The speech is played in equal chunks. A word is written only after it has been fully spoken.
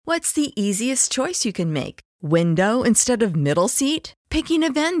What's the easiest choice you can make? Window instead of middle seat? Picking a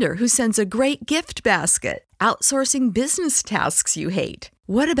vendor who sends a great gift basket? Outsourcing business tasks you hate?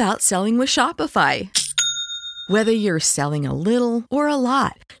 What about selling with Shopify? Whether you're selling a little or a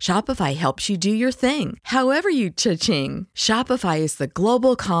lot, Shopify helps you do your thing, however you cha-ching. Shopify is the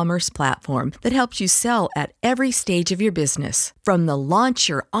global commerce platform that helps you sell at every stage of your business. From the launch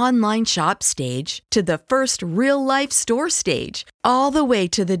your online shop stage to the first real-life store stage, all the way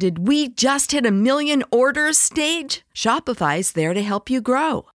to the did we just hit a million orders stage. Shopify's there to help you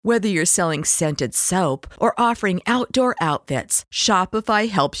grow. Whether you're selling scented soap or offering outdoor outfits, Shopify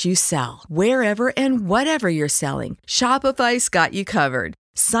helps you sell. Wherever and whatever you're selling, Shopify's got you covered.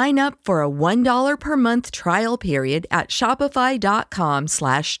 Sign up for a $1 per month trial period at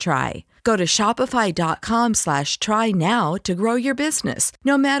shopify.com/try. Go to shopify.com/try now to grow your business,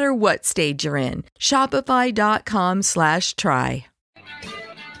 no matter what stage you're in. Shopify.com/try.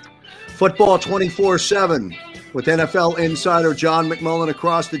 Football 24/7 with NFL insider John McMullen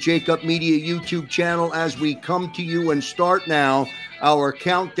across the Jacob Media YouTube channel as we come to you and start now our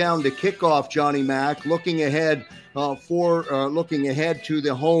countdown to kickoff, Johnny Mac, looking ahead to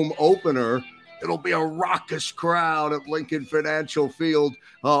the home opener. It'll be a raucous crowd at Lincoln Financial Field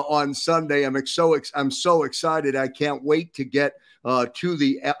on Sunday. I'm so excited. I can't wait to get to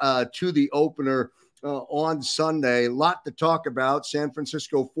the opener on Sunday. A lot to talk about. San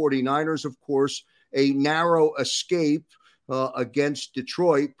Francisco 49ers, of course, a narrow escape against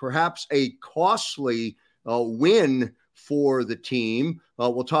Detroit, perhaps a costly win for the team.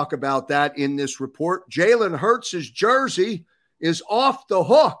 We'll talk about that in this report. Jalen Hurts' jersey is off the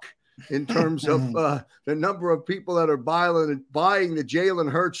hook in terms of the number of people that are buying the Jalen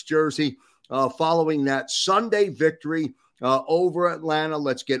Hurts jersey following that Sunday victory over Atlanta.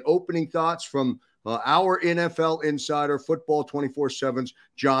 Let's get opening thoughts from our NFL insider, Football 24/7's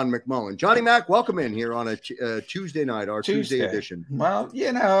John McMullen. Johnny Mac, welcome in here on a Tuesday night, our Tuesday edition. Well,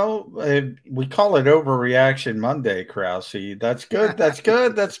 we call it Overreaction Monday, Krause. That's good. That's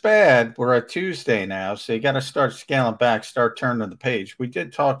good. That's bad. We're at Tuesday now, so you got to start scaling back, start turning the page. We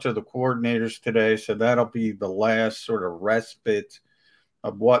did talk to the coordinators today, so that'll be the last sort of respite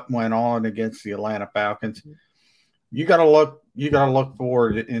of what went on against the Atlanta Falcons. You got to look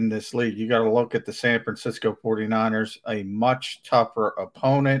forward in this league. You got to look at the San Francisco 49ers, a much tougher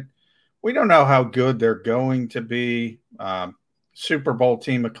opponent. We don't know how good they're going to be. Super Bowl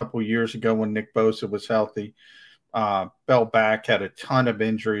team a couple years ago when Nick Bosa was healthy. Fell back, had a ton of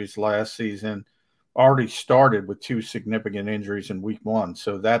injuries last season. Already started with 2 significant injuries in week 1.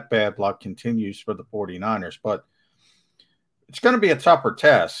 So that bad luck continues for the 49ers. But it's going to be a tougher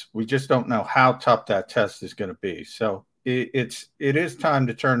test. We just don't know how tough that test is going to be. So it is time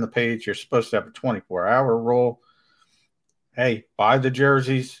to turn the page. You're supposed to have a 24-hour rule. Hey, buy the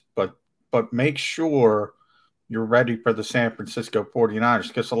jerseys, but make sure you're ready for the San Francisco 49ers.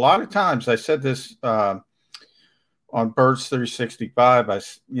 Because a lot of times, I said this on Birds 365,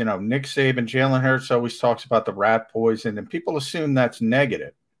 Nick Saban, Jalen Hurts always talks about the rat poison, and people assume that's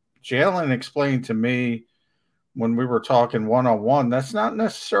negative. Jalen explained to me when we were talking one-on-one, that's not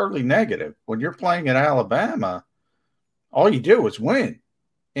necessarily negative. When you're playing at Alabama, all you do is win.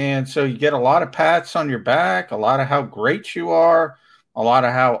 And so you get a lot of pats on your back, a lot of how great you are, a lot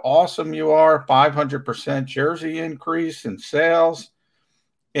of how awesome you are, 500% jersey increase in sales.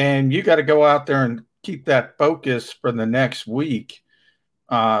 And you got to go out there and keep that focus for the next week.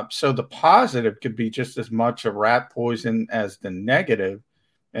 So the positive could be just as much a rat poison as the negative.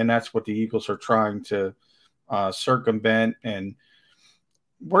 And that's what the Eagles are trying to circumvent, and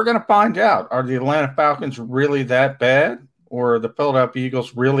we're going to find out. Are the Atlanta Falcons really that bad, or are the Philadelphia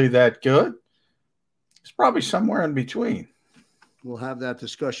Eagles really that good? It's probably somewhere in between. We'll have that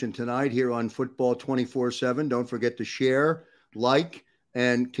discussion tonight here on Football 24/7. Don't forget to share, like,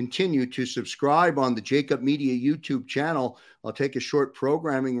 and continue to subscribe on the Jacob Media YouTube channel. I'll take a short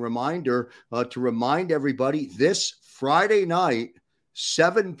programming reminder to remind everybody this Friday night,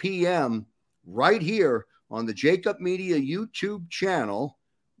 7 p.m., right here on the Jacob Media YouTube channel.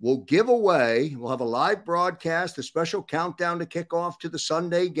 We'll have a live broadcast, a special countdown to kick off to the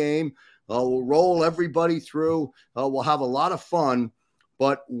Sunday game. We'll roll everybody through. We'll have a lot of fun.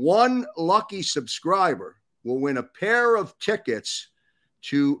 But one lucky subscriber will win a pair of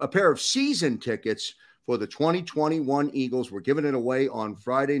season tickets for the 2021 Eagles. We're giving it away on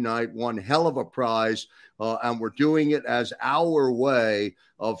Friday night. One hell of a prize. And we're doing it as our way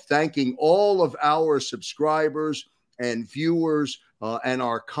of thanking all of our subscribers and viewers and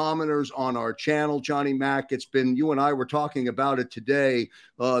our commenters on our channel. Johnny Mac, it's been, you and I were talking about it today,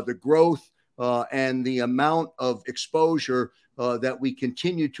 the growth and the amount of exposure that we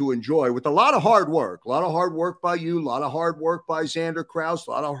continue to enjoy with a lot of hard work. A lot of hard work by you, a lot of hard work by Xander Kraus,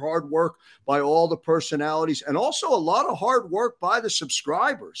 a lot of hard work by all the personalities, and also a lot of hard work by the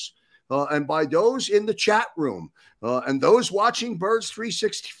subscribers and by those in the chat room and those watching Birds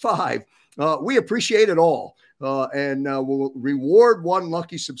 365. We appreciate it all. And we'll reward one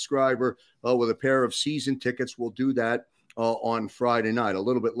lucky subscriber with a pair of season tickets. We'll do that on Friday night. A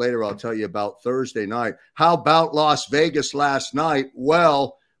little bit later, I'll tell you about Thursday night. How about Las Vegas last night?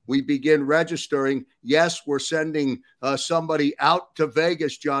 Well, we begin registering. Yes, we're sending somebody out to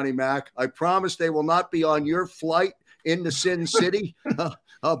Vegas, Johnny Mac. I promise they will not be on your flight into Sin City,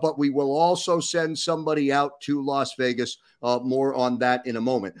 but we will also send somebody out to Las Vegas. More on that in a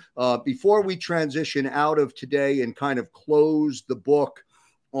moment. Before we transition out of today and kind of close the book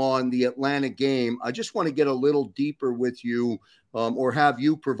on the Atlanta game, I just want to get a little deeper with you or have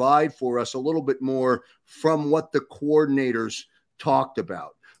you provide for us a little bit more from what the coordinators talked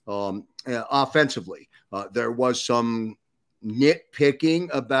about offensively. There was some nitpicking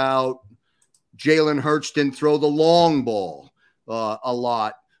about Jalen Hurts didn't throw the long ball a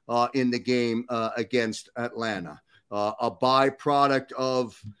lot in the game against Atlanta. A byproduct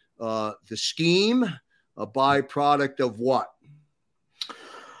of the scheme, a byproduct of what?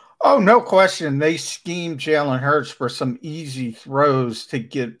 Oh, no question. They schemed Jalen Hurts for some easy throws to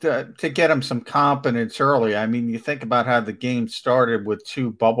get him some confidence early. I mean, you think about how the game started with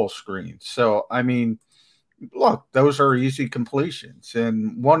 2 bubble screens. So, I mean, look, those are easy completions.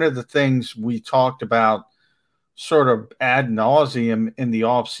 And one of the things we talked about sort of ad nauseum in the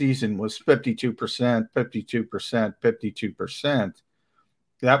offseason was 52%, 52%, 52%.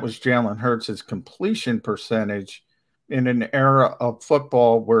 That was Jalen Hurts' completion percentage in an era of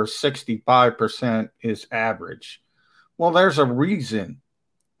football where 65% is average. Well, there's a reason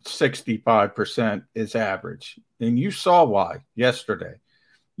 65% is average. And you saw why yesterday.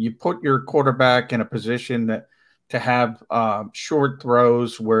 You put your quarterback in a position to have short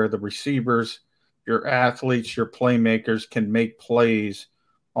throws where the receivers, your athletes, your playmakers can make plays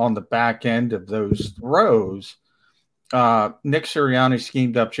on the back end of those throws. Nick Sirianni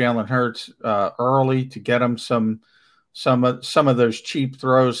schemed up Jalen Hurts early to get him some of those cheap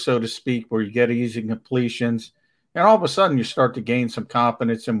throws, so to speak, where you get easy completions. And all of a sudden you start to gain some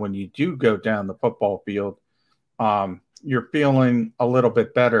confidence. And when you do go down the football field, you're feeling a little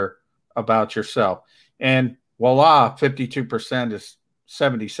bit better about yourself. And voila, 52% is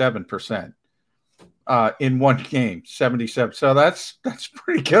 77%. In one game, 77. So that's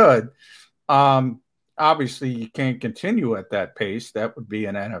pretty good. Obviously, you can't continue at that pace. That would be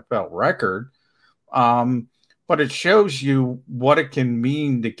an NFL record. But it shows you what it can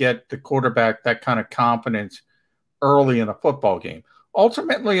mean to get the quarterback that kind of confidence early in a football game.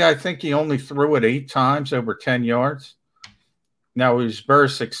 Ultimately, I think he only threw it 8 times over 10 yards. Now, he was very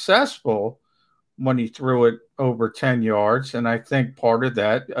successful when he threw it over 10 yards. And I think part of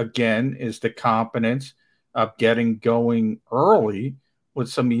that, again, is the confidence of getting going early with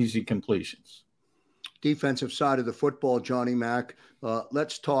some easy completions. Defensive side of the football, Johnny Mac.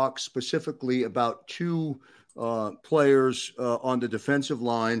 Let's talk specifically about 2 players on the defensive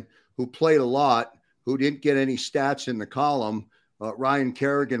line who played a lot, who didn't get any stats in the column. Ryan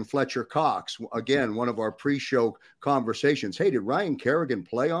Kerrigan, Fletcher Cox. Again, one of our pre-show conversations. Hey, did Ryan Kerrigan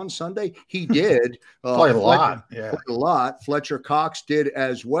play on Sunday? He did. Played a lot. Yeah. Played a lot. Fletcher Cox did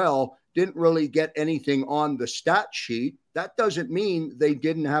as well. Didn't really get anything on the stat sheet. That doesn't mean they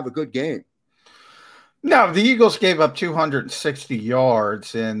didn't have a good game. No, the Eagles gave up 260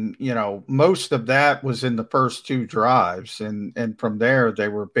 yards, and, most of that was in the first 2 drives. And from there, they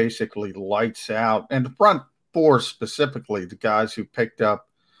were basically lights out. And the front 4 specifically, the guys who picked up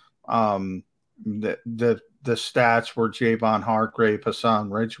the stats were Javon Hargrave, Hassan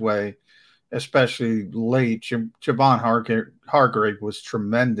Ridgeway, especially late. Javon Hargrave was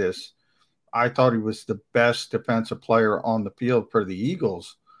tremendous. I thought he was the best defensive player on the field for the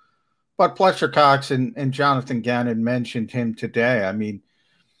Eagles. But Fletcher Cox and Jonathan Gannon mentioned him today. I mean,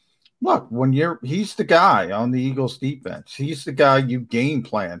 look, he's the guy on the Eagles defense. He's the guy you game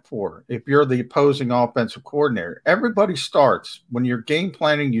plan for. If you're the opposing offensive coordinator, everybody starts when you're game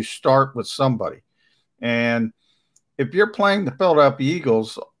planning, you start with somebody. And if you're playing the Philadelphia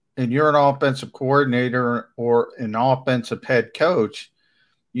Eagles and you're an offensive coordinator or an offensive head coach,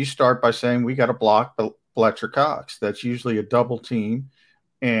 you start by saying, we got to block Fletcher Cox. That's usually a double team.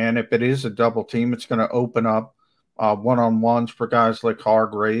 And if it is a double team, it's going to open up one-on-ones for guys like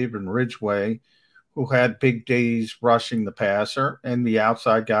Hargrave and Ridgeway, who had big days rushing the passer, and the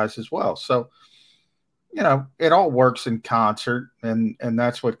outside guys as well. So, it all works in concert, and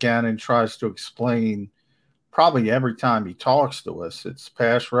that's what Gannon tries to explain probably every time he talks to us. It's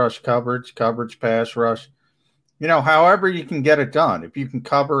pass rush coverage, pass rush. However you can get it done. If you can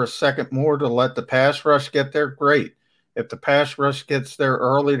cover a second more to let the pass rush get there, great. If the pass rush gets there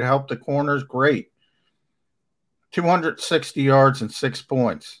early to help the corners, great. 260 yards and 6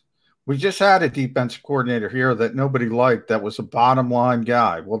 points. We just had a defensive coordinator here that nobody liked that was a bottom line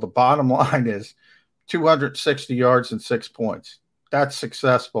guy. Well, the bottom line is 260 yards and 6 points. That's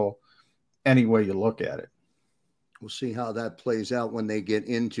successful any way you look at it. We'll see how that plays out when they get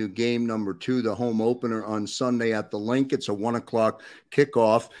into game number 2, the home opener on Sunday at the Link. It's a 1:00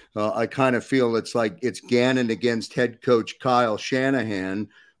 kickoff. I kind of feel it's like it's Gannon against head coach Kyle Shanahan,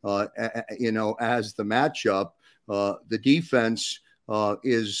 as the matchup. The defense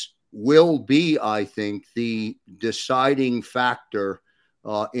will be, I think, the deciding factor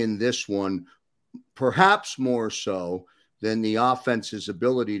in this one, perhaps more so than the offense's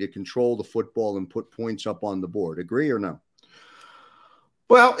ability to control the football and put points up on the board. Agree or no?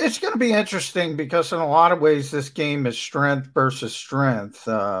 Well, it's going to be interesting because in a lot of ways this game is strength versus strength.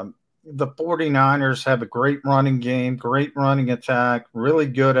 The 49ers have a great running game, great running attack, really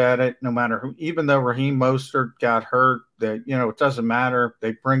good at it no matter who. Even though Raheem Mostert got hurt, it doesn't matter.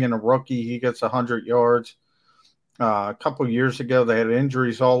 They bring in a rookie, he gets 100 yards. A couple of years ago, they had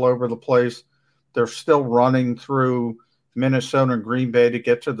injuries all over the place. They're still running through Minnesota and Green Bay to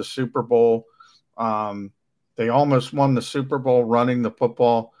get to the Super Bowl. They almost won the Super Bowl running the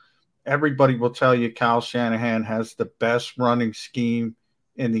football. Everybody will tell you Kyle Shanahan has the best running scheme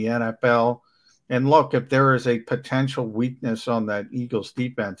in the NFL. And look, if there is a potential weakness on that Eagles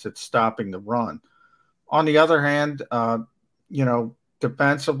defense, it's stopping the run. On the other hand,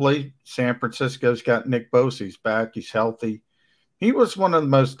 defensively, San Francisco's got Nick Bosa. He's back. He's healthy. He was one of the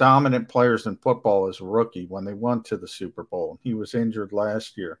most dominant players in football as a rookie when they went to the Super Bowl. He was injured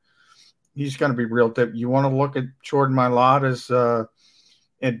last year. He's going to be real different. You want to look at Jordan Mailata's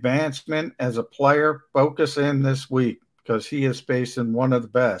advancement as a player, focus in this week because he is facing one of the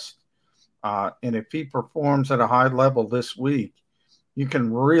best. And if he performs at a high level this week, you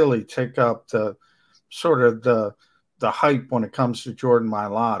can really take up the hype when it comes to Jordan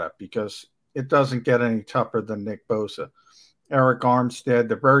Mailata because it doesn't get any tougher than Nick Bosa. Eric Armstead,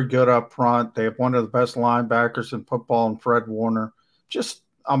 they're very good up front. They have one of the best linebackers in football in Fred Warner. Just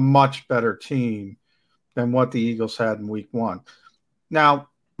a much better team than what the Eagles had in week 1. Now,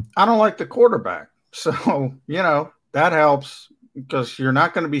 I don't like the quarterback. So, that helps because you're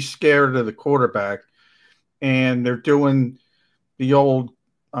not going to be scared of the quarterback. And they're doing the old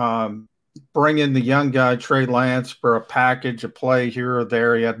bring in the young guy, Trey Lance, for a package, a play here or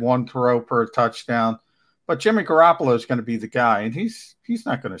there. He had one throw for a touchdown. But Jimmy Garoppolo is going to be the guy, and he's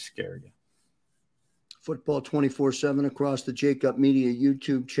not going to scare you. Football 24/7 across the Jacob Media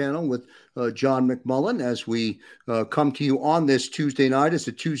YouTube channel with John McMullen as we come to you on this Tuesday night. It's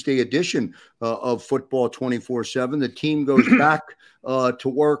a Tuesday edition of Football 24/7. The team goes back to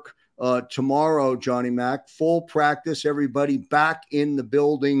work tomorrow, Johnny Mac. Full practice, everybody back in the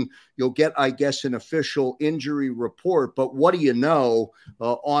building. You'll get, I guess, an official injury report. But what do you know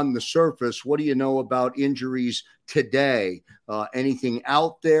on the surface? What do you know about injuries today? Anything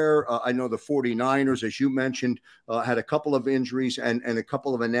out there? I know the 49ers, as you mentioned, had a couple of injuries and a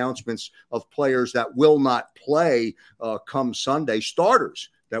couple of announcements of players that will not play come Sunday, starters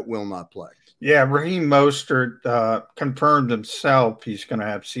that will not play. Yeah, Raheem Mostert confirmed himself he's going to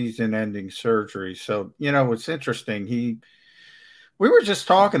have season-ending surgery. So, it's interesting. We were just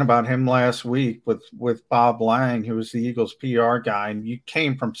talking about him last week with Bob Lang, who was the Eagles PR guy, and he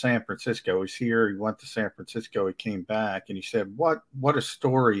came from San Francisco. He's here. He went to San Francisco. He came back, and he said, what a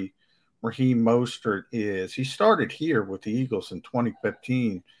story Raheem Mostert is. He started here with the Eagles in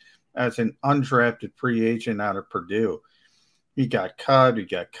 2015 as an undrafted free agent out of Purdue. He got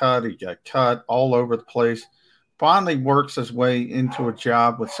cut all over the place. Finally works his way into a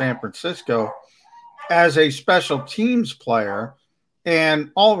job with San Francisco as a special teams player.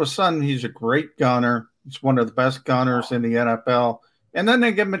 And all of a sudden, he's a great gunner. He's one of the best gunners in the NFL. And then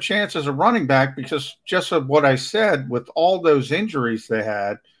they give him a chance as a running back because just of what I said, with all those injuries they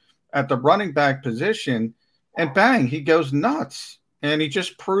had at the running back position, and bang, he goes nuts. And he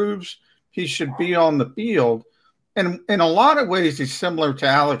just proves he should be on the field. And in a lot of ways, he's similar to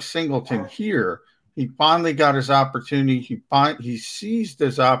Alex Singleton here. He finally got his opportunity. He seized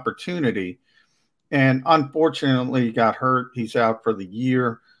his opportunity. And unfortunately, he got hurt. He's out for the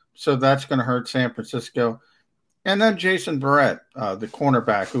year. So that's going to hurt San Francisco. And then Jason Verrett, the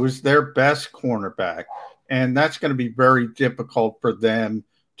cornerback, who is their best cornerback. And that's going to be very difficult for them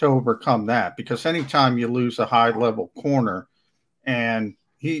to overcome that because anytime you lose a high-level corner and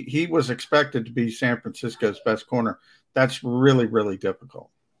He was expected to be San Francisco's best corner. That's really, really difficult.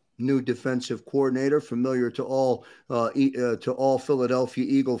 New defensive coordinator, familiar to all Philadelphia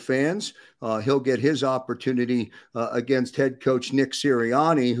Eagle fans. He'll get his opportunity against head coach Nick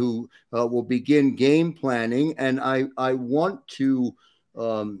Sirianni, who will begin game planning. And I want to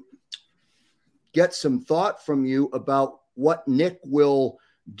get some thought from you about what Nick will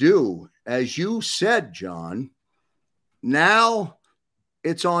do. As you said, John, now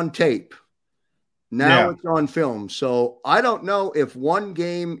it's on tape. Now it's on film. So I don't know if one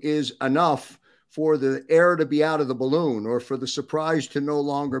game is enough for the air to be out of the balloon, or for the surprise to no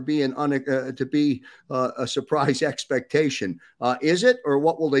longer be a surprise expectation. Is it, or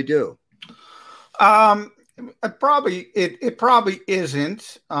what will they do? It probably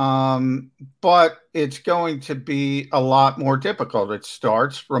isn't, but it's going to be a lot more difficult. It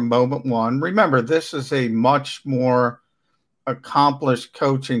starts from moment one. Remember, this is a much more accomplished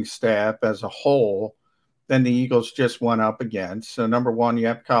coaching staff as a whole than the Eagles just went up against. So number one, you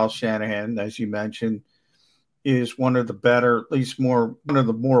have Kyle Shanahan, as you mentioned, is one of the better, at least one of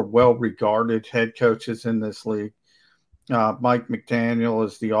the more well-regarded head coaches in this league. Mike McDaniel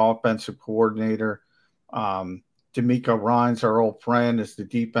is the offensive coordinator. D'Amico Ryans, our old friend, is the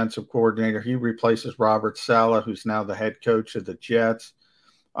defensive coordinator. He replaces Robert Saleh, who's now the head coach of the Jets.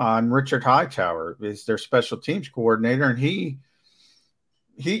 And Richard Hightower is their special teams coordinator, and he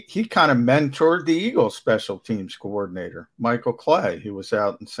kind of mentored the Eagles special teams coordinator, Michael Clay, who was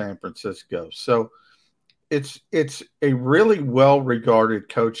out in San Francisco. So it's a really well-regarded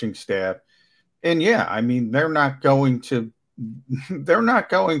coaching staff. And yeah, I mean, they're not going to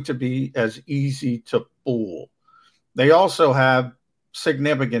be as easy to fool. They also have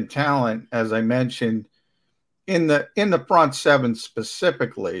significant talent, as I mentioned, in the front seven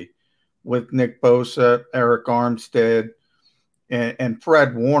specifically, with Nick Bosa, Eric Armstead, and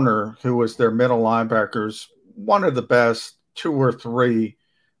Fred Warner, who was their middle linebackers, one of the best 2 or 3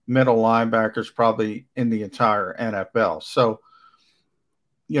 middle linebackers probably in the entire NFL. So,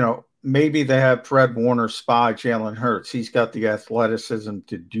 maybe they have Fred Warner spy Jalen Hurts. He's got the athleticism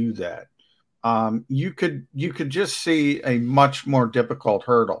to do that. You could just see a much more difficult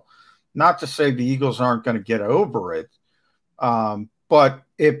hurdle. Not to say the Eagles aren't going to get over it, but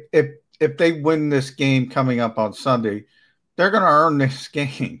if they win this game coming up on Sunday, they're going to earn this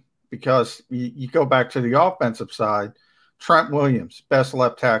game, because you go back to the offensive side. Trent Williams, best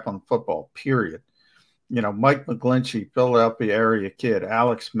left tackle in football, period. Mike McGlinchey, Philadelphia area kid,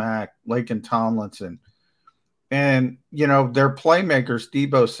 Alex Mack, Laken Tomlinson. And, their playmakers,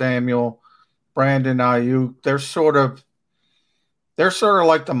 Deebo Samuel, Brandon Ayuk, they're sort of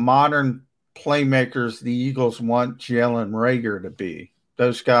like the modern playmakers the Eagles want Jalen Reagor to be.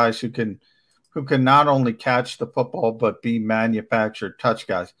 Those guys who can not only catch the football, but be manufactured touch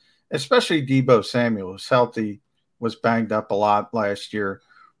guys, especially Deebo Samuel, who's healthy, was banged up a lot last year.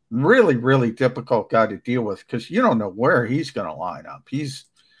 Really, really difficult guy to deal with, because you don't know where he's going to line up. He's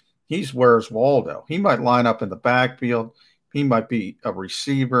Where's Waldo. He might line up in the backfield. He might be a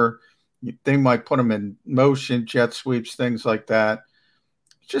receiver. They might put him in motion, jet sweeps, things like that.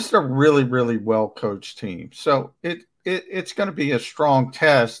 Just a really, really well-coached team. So it's going to be a strong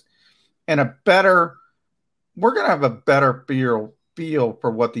test, and we're going to have a better feel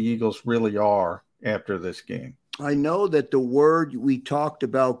for what the Eagles really are after this game. I know that the word we talked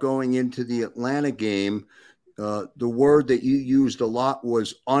about going into the Atlanta game, the word that you used a lot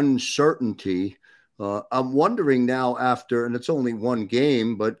was uncertainty. I'm wondering now after, and it's only one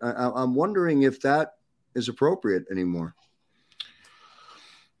game, but I'm wondering if that is appropriate anymore.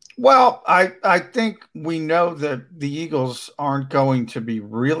 Well, I think we know that the Eagles aren't going to be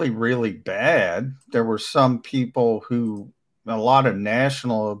really, really bad. There were some people a lot of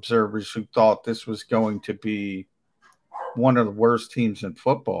national observers who thought this was going to be one of the worst teams in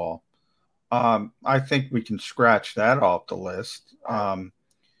football. I think we can scratch that off the list.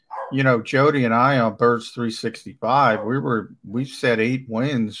 Jody and I on Birds 365, we set 8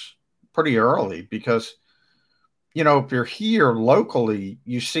 wins pretty early, because if you're here locally,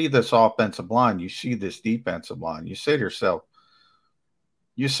 you see this offensive line, you see this defensive line, you say to yourself,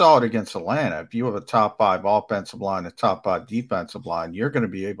 you saw it against Atlanta. If you have a top 5 offensive line, a top 5 defensive line, you're going to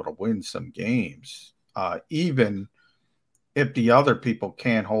be able to win some games, even if the other people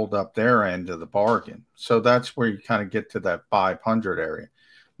can't hold up their end of the bargain. So that's where you kind of get to that 500 area.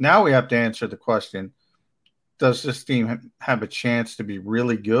 Now we have to answer the question, does this team have a chance to be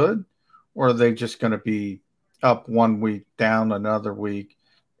really good, or are they just going to be up one week, down another week?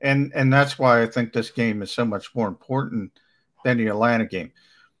 And that's why I think this game is so much more important than the Atlanta game.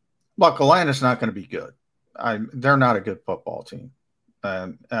 Look, Atlanta's not going to be good. They're not a good football team.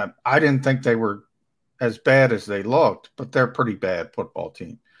 I didn't think they were as bad as they looked, but they're a pretty bad football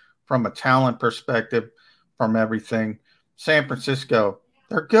team from a talent perspective, from everything. San Francisco,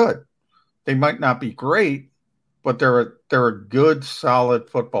 they're good. They might not be great, but they're a good, solid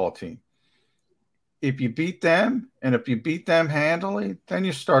football team. If you beat them, and if you beat them handily, then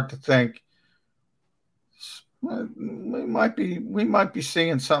you start to think we might be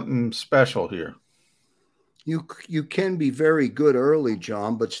seeing something special here. You can be very good early,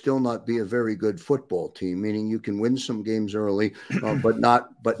 John, but still not be a very good football team. Meaning you can win some games early, but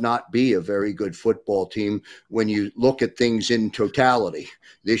not be a very good football team when you look at things in totality.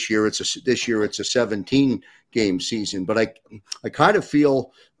 This year it's a 17 game season, but I kind of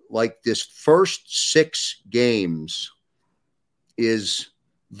feel like this first 6 games is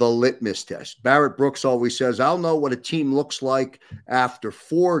the litmus test. Barrett Brooks always says, "I'll know what a team looks like after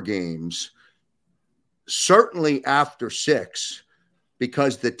 4 games." Certainly after 6,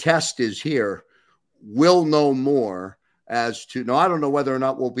 because the test is here, we'll know more as to, now I don't know whether or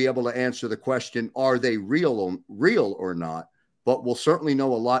not we'll be able to answer the question, are they real or not, but we'll certainly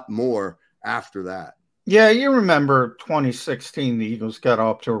know a lot more after that. Yeah, you remember 2016, the Eagles got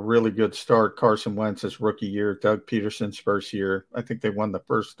off to a really good start. Carson Wentz's rookie year, Doug Peterson's first year. I think they won the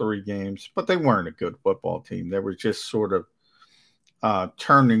first 3 games, but they weren't a good football team. They were just sort of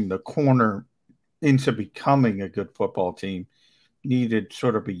turning the corner into becoming a good football team. Needed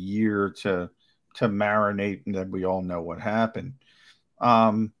sort of a year to marinate, and then we all know what happened.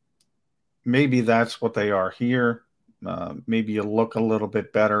 Maybe that's what they are here. Maybe you look a little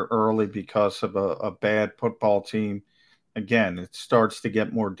bit better early because of a bad football team. Again, it starts to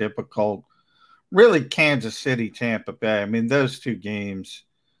get more difficult. Really, Kansas City, Tampa Bay, I mean, those 2 games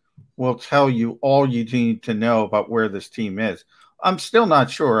will tell you all you need to know about where this team is. I'm still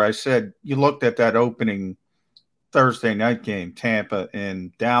not sure. I said you looked at that opening Thursday night game, Tampa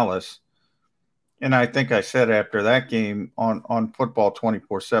and Dallas, and I think I said after that game on Football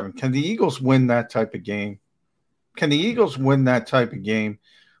 24/7, can the Eagles win that type of game? Can the Eagles win that type of game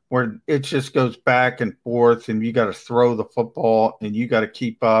where it just goes back and forth and you got to throw the football and you got to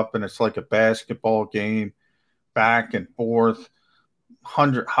keep up and it's like a basketball game, back and forth,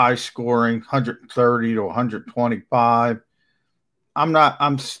 100 high scoring, 130 to 125.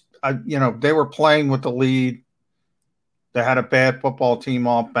 They were playing with the lead. They had a bad football team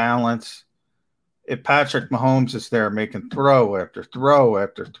off balance. If Patrick Mahomes is there making throw after throw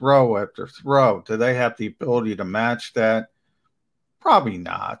after throw after throw, do they have the ability to match that? Probably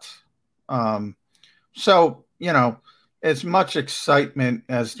not. So, as much excitement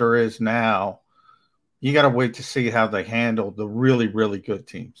as there is now, you got to wait to see how they handle the really, really good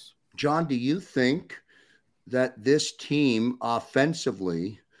teams. John, do you think that this team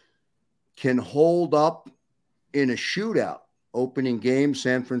offensively can hold up in a shootout? Opening game,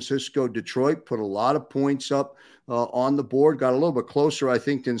 San Francisco, Detroit put a lot of points up on the board, got a little bit closer, I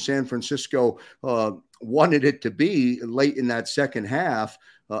think, than San Francisco wanted it to be late in that second half.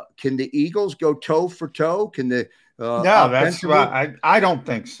 Can the Eagles go toe for toe? Can the no, that's right. I don't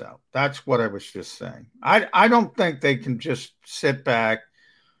think so. That's what I was just saying. I don't think they can just sit back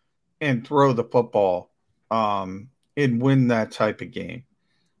and throw the football and win that type of game.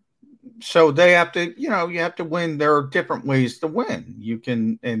 So they have to, you have to win. There are different ways to win. You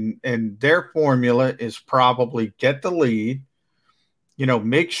can, and their formula is probably get the lead,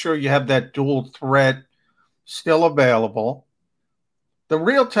 make sure you have that dual threat still available. The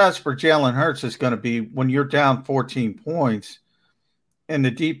real test for Jalen Hurts is going to be when you're down 14 points and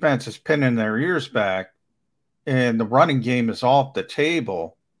the defense is pinning their ears back and the running game is off the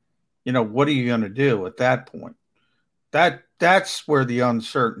table. What are you going to do at that point? That's where the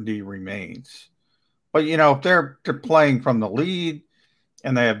uncertainty remains. But, if they're playing from the lead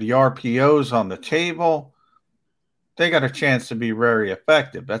and they have the RPOs on the table, they got a chance to be very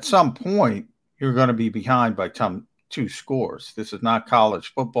effective. At some point, you're going to be behind by 2 scores. This is not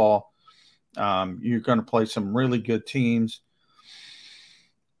college football. You're going to play some really good teams.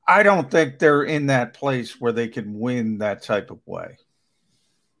 I don't think they're in that place where they can win that type of way.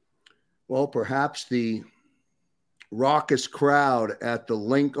 Well, perhaps the raucous crowd at the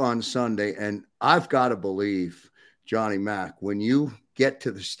Link on Sunday. And I've got to believe, Johnny Mac, when you get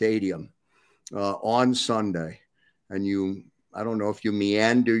to the stadium on Sunday and I don't know if you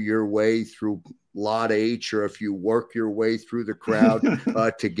meander your way through Lot H or if you work your way through the crowd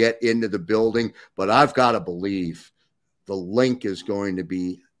to get into the building, but I've got to believe the Link is going to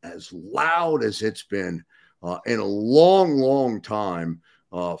be as loud as it's been in a long, long time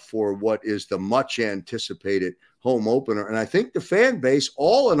for what is the much anticipated home opener. And I think the fan base,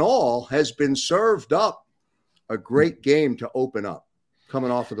 all in all, has been served up a great game to open up. coming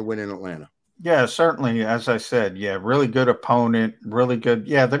off of the win in Atlanta. Yeah, certainly. As I said, yeah, really good opponent, really good.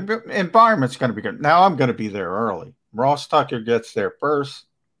 Yeah, the environment's going to be good. Now I'm going to be there early. Ross Tucker gets there first.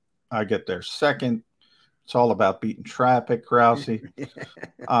 I get there second. It's all about beating traffic, Krause.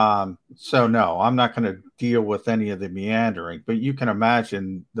 So no, I'm not going to deal with any of the meandering. But you can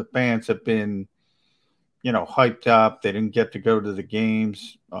imagine the fans have been, hyped up. They didn't get to go to the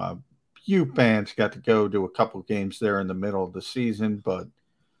games. Few fans got to go to a couple of games there in the middle of the season, but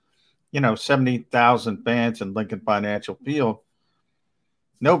 70,000 fans in Lincoln Financial Field.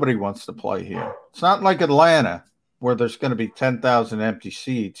 Nobody wants to play here. It's not like Atlanta where there's going to be 10,000 empty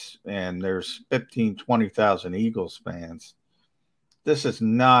seats and there's 15, 20,000 Eagles fans. This is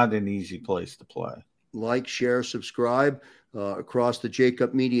not an easy place to play. Like, share, subscribe across the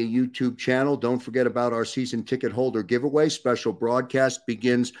Jacob Media YouTube channel. Don't forget about our season ticket holder giveaway. Special broadcast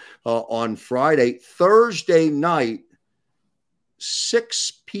begins on Friday. Thursday night,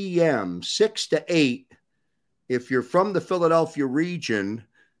 6 p.m., 6 to 8. If you're from the Philadelphia region,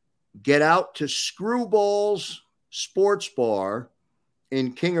 get out to Screwball's Sports Bar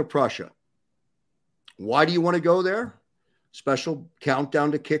in King of Prussia. Why do you want to go there? Special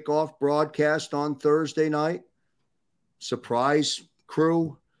countdown to kickoff broadcast on Thursday night. Surprise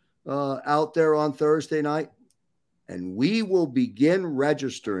crew out there on Thursday night. And we will begin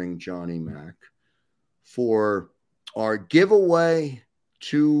registering, Johnny Mac, for our giveaway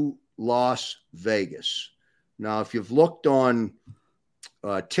to Las Vegas. Now, if you've looked on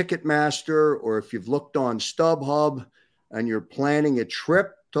Ticketmaster or if you've looked on StubHub and you're planning a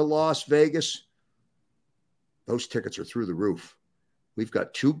trip to Las Vegas, those tickets are through the roof. We've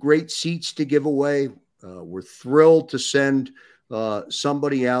got 2 great seats to give away. We're thrilled to send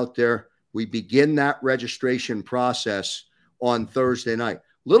somebody out there. We begin that registration process on Thursday night.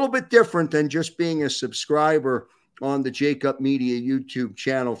 A little bit different than just being a subscriber on the Jacob Media YouTube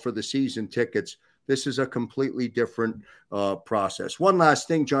channel for the season tickets. This is a completely different process. One last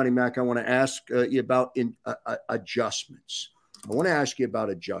thing, Johnny Mac, I want to ask you about adjustments.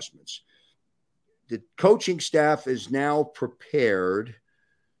 The coaching staff is now prepared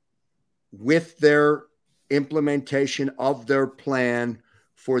with their implementation of their plan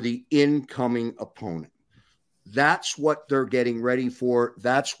for the incoming opponent. That's what they're getting ready for.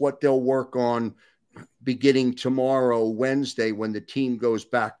 That's what they'll work on beginning tomorrow, Wednesday, when the team goes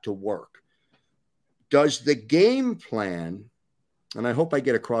back to work. Does the game plan, and I hope I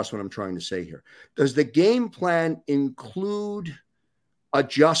get across what I'm trying to say here, does the game plan include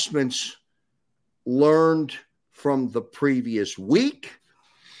adjustments learned from the previous week,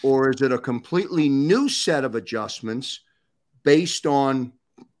 or is it a completely new set of adjustments based on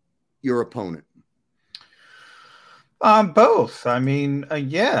your opponent? Both. I mean,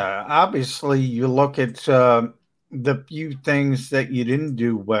 obviously you look at the few things that you didn't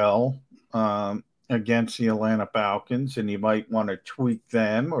do well against the Atlanta Falcons, and you might want to tweak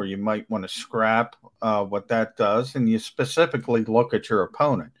them, or you might want to scrap what that does, and you specifically look at your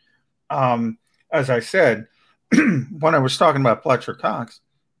opponent. As I said, when I was talking about Fletcher Cox,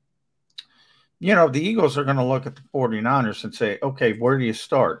 the Eagles are going to look at the 49ers and say, okay, where do you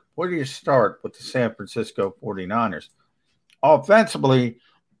start? Where do you start with the San Francisco 49ers? Offensively,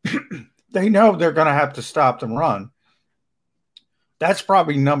 they know they're going to have to stop the run. That's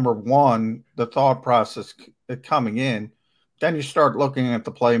probably number one, the thought process coming in. Then you start looking at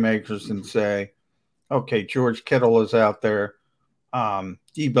the playmakers and say, okay, George Kittle is out there.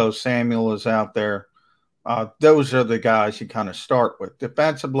 Deebo Samuel is out there. Those are the guys you kind of start with.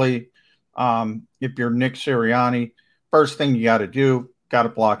 Defensively, if you're Nick Sirianni, first thing you got to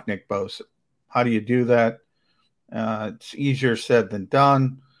block Nick Bosa. How do you do that? It's easier said than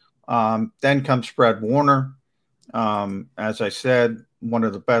done. Then comes Fred Warner. As I said, one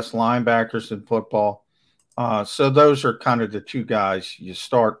of the best linebackers in football. So those are kind of the 2 guys you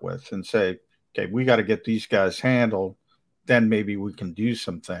start with and say, okay, we got to get these guys handled. Then maybe we can do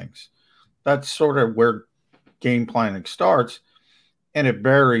some things. That's sort of where game planning starts. And it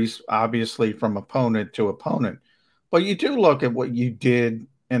varies, obviously, from opponent to opponent. But you do look at what you did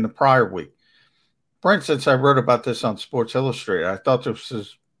in the prior week. For instance, I wrote about this on Sports Illustrated. I thought this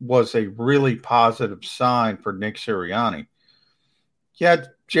was a really positive sign for Nick Sirianni. He had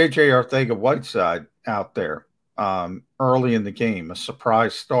J.J. Arcega-Whiteside out there early in the game, a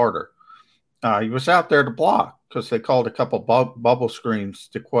surprise starter. He was out there to block because they called a couple bubble screens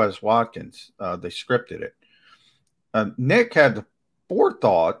to Quez Watkins. They scripted it. Nick had the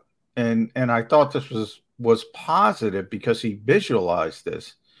forethought, and I thought this was positive because he visualized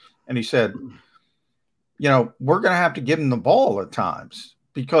this. And he said, we're going to have to give him the ball at times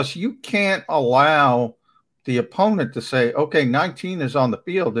because you can't allow the opponent to say, okay, 19 is on the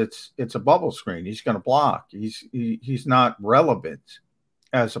field. It's a bubble screen. He's going to block. He's not relevant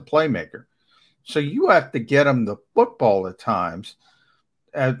as a playmaker. So you have to get him the football at times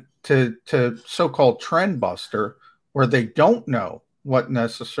to so-called trend buster where they don't know what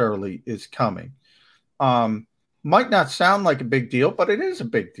necessarily is coming. Might not sound like a big deal, but it is a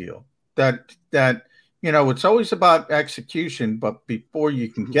big deal. That it's always about execution, but before you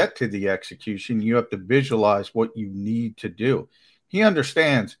can get to the execution, you have to visualize what you need to do. He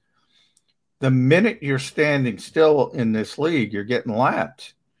understands the minute you're standing still in this league, you're getting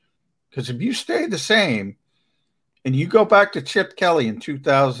lapped. Because if you stay the same and you go back to Chip Kelly in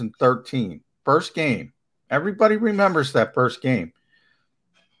 2013, first game, everybody remembers that first game,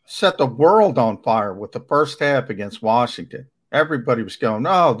 set the world on fire with the first half against Washington. Everybody was going,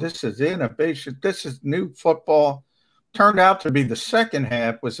 oh, this is innovation. This is new football. Turned out to be the second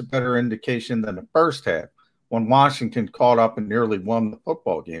half was a better indication than the first half when Washington caught up and nearly won the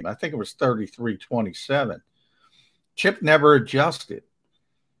football game. I think it was 33-27. Chip never adjusted.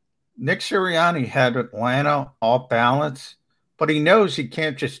 Nick Sirianni had Atlanta off balance, but he knows he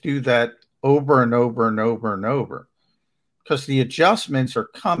can't just do that over and over and over and over because the adjustments are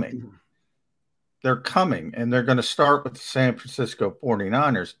coming. They're coming, and they're going to start with the San Francisco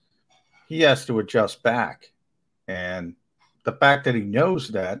 49ers. He has to adjust back. And the fact that he knows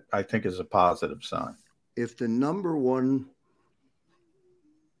that, I think, is a positive sign. If the number one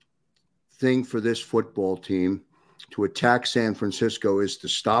thing for this football team to attack San Francisco is to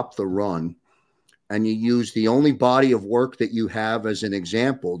stop the run, and you use the only body of work that you have as an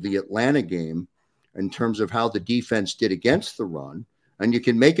example, the Atlanta game, in terms of how the defense did against the run, and you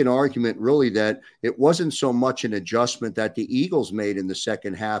can make an argument really that it wasn't so much an adjustment that the Eagles made in the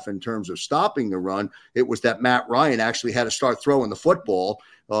second half in terms of stopping the run. It was that Matt Ryan actually had to start throwing the football,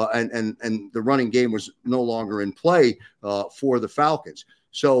 and the running game was no longer in play for the Falcons.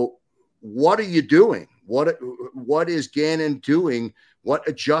 So what are you doing? What is Gannon doing? What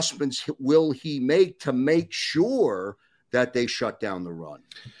adjustments will he make to make sure that they shut down the run?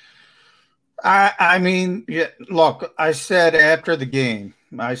 I mean, look, I said after the game,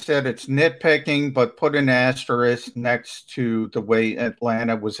 I said it's nitpicking, but put an asterisk next to the way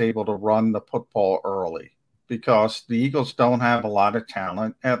Atlanta was able to run the football early because the Eagles don't have a lot of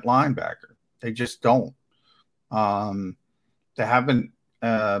talent at linebacker. They just don't. They haven't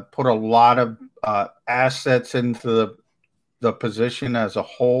put a lot of assets into the position as a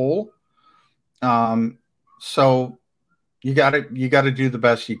whole. So you got to do the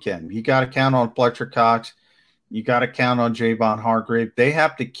best you can. You got to count on Fletcher Cox. You got to count on Javon Hargrave. They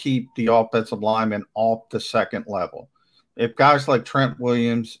have to keep the offensive linemen off the second level. If guys like Trent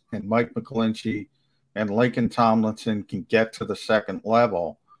Williams and Mike McGlinchey and Laken Tomlinson can get to the second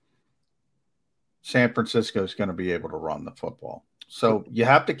level, San Francisco is going to be able to run the football. So you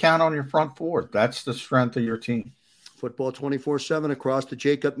have to count on your front four. That's the strength of your team. Football 24/7 across the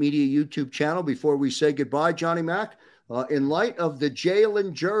Jacob Media YouTube channel. Before we say goodbye, Johnny Mac, in light of the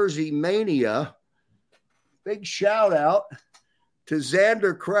Jalen jersey mania, big shout out to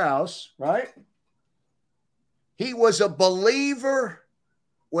Xander Kraus, right? He was a believer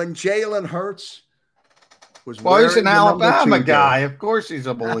when Jalen Hurts was wearing he's an Alabama guy. Of course he's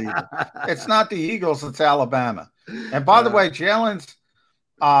a believer. It's not the Eagles, it's Alabama. And by the way, Jalen's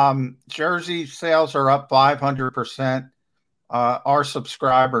jersey sales are up 500%. Our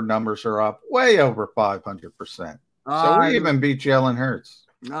subscriber numbers are up way over 500%. So we even beat Jalen Hurts.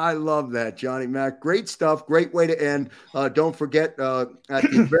 I love that, Johnny Mac. Great stuff. Great way to end. Don't forget, at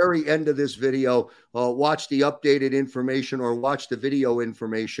the very end of this video, watch the updated information or watch the video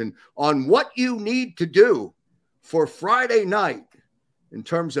information on what you need to do for Friday night in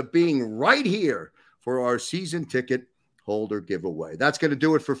terms of being right here for our season ticket holder giveaway. That's going to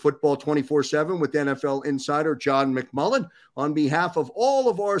do it for Football 24/7 with NFL insider John McMullen. On behalf of all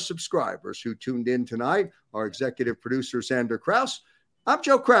of our subscribers who tuned in tonight, our executive producer, Xander Kraus, I'm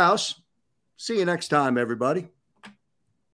Joe Kraus. See you next time, everybody.